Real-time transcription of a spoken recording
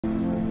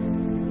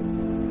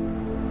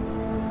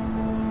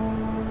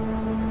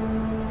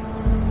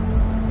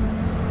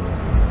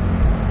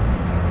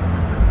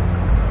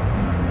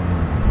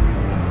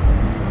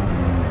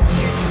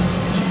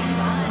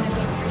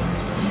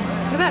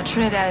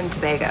Trinidad and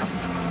Tobago.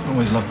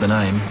 Always loved the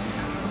name,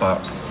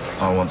 but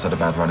I once had a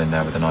bad run in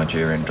there with a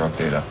Nigerian drug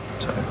dealer,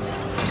 so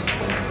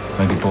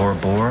maybe Bora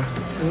Bora?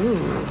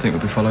 Ooh. Think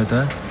we'll be followed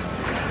there?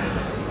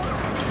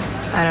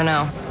 I don't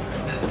know.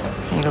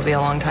 I think it'll be a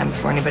long time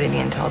before anybody in the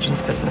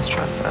intelligence business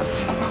trusts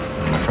us.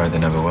 I'm afraid they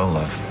never will,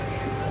 love.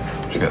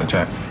 Did you get the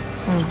check?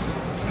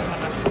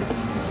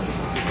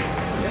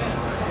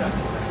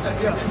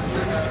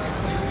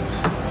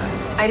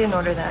 I didn't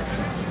order that.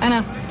 I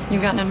know.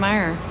 You've got an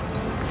admirer.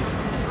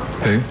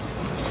 Who?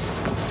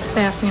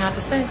 They asked me not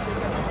to say.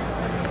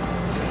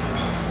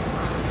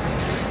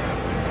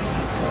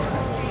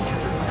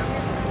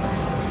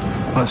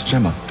 Oh, it's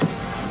Gemma.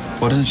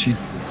 Why doesn't she...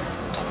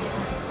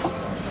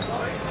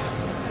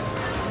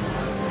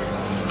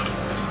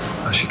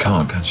 Oh, she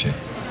can't, can she?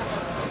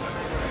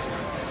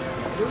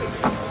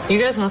 You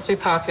guys must be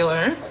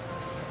popular.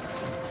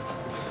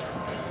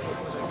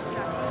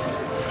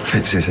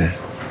 Fitz is here.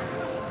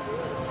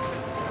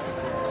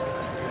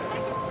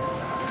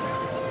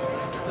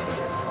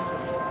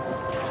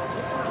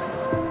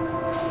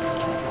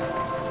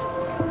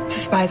 It's a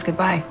spy's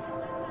goodbye.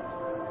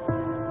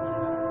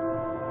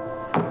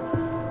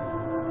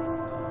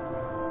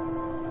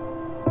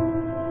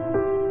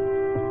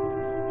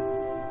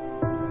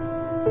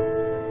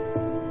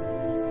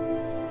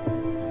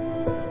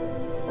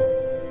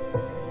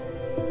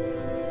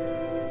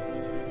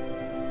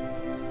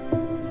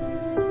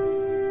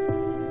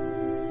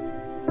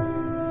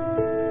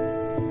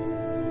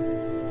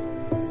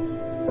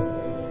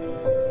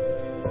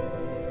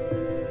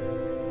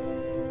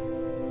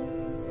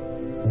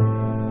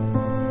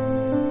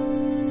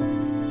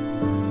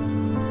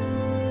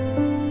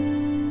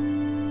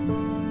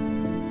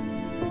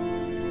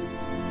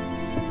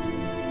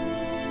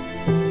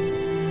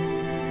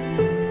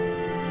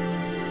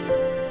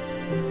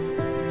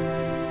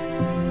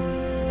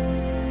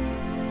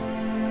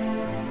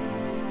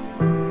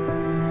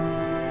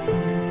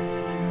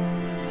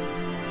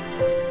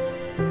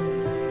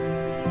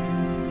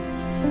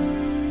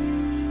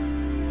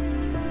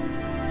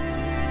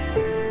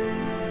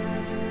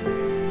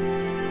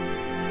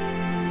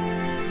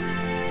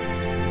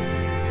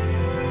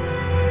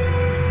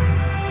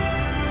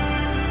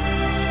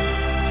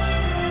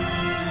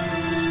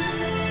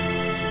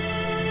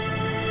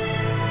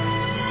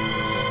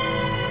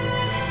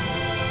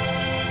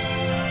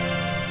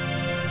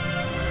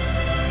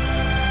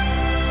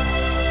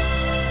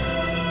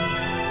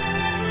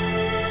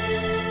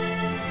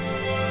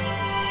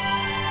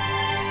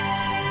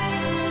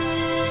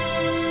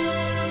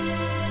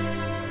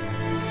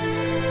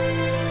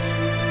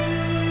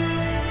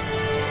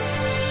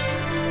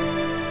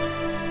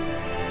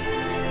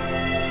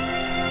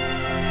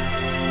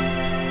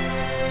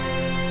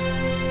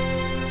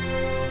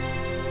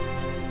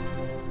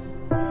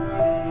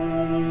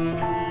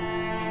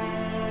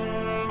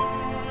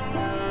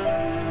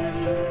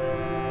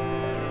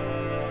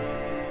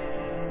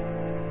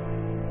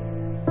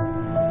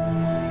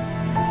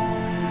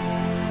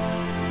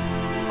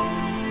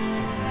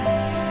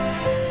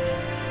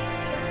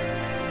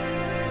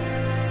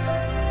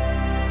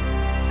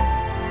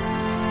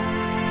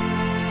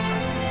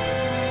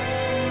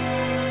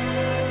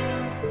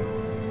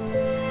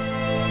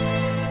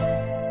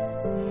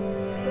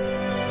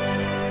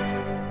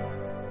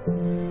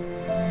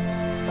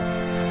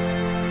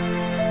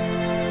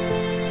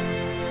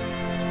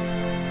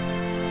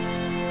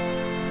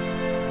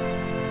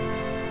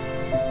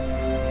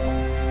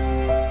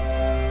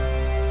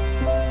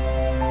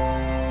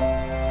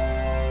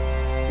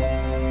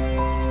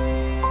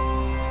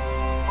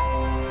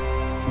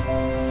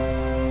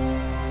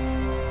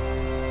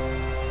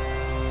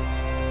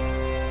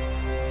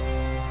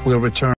 We'll return.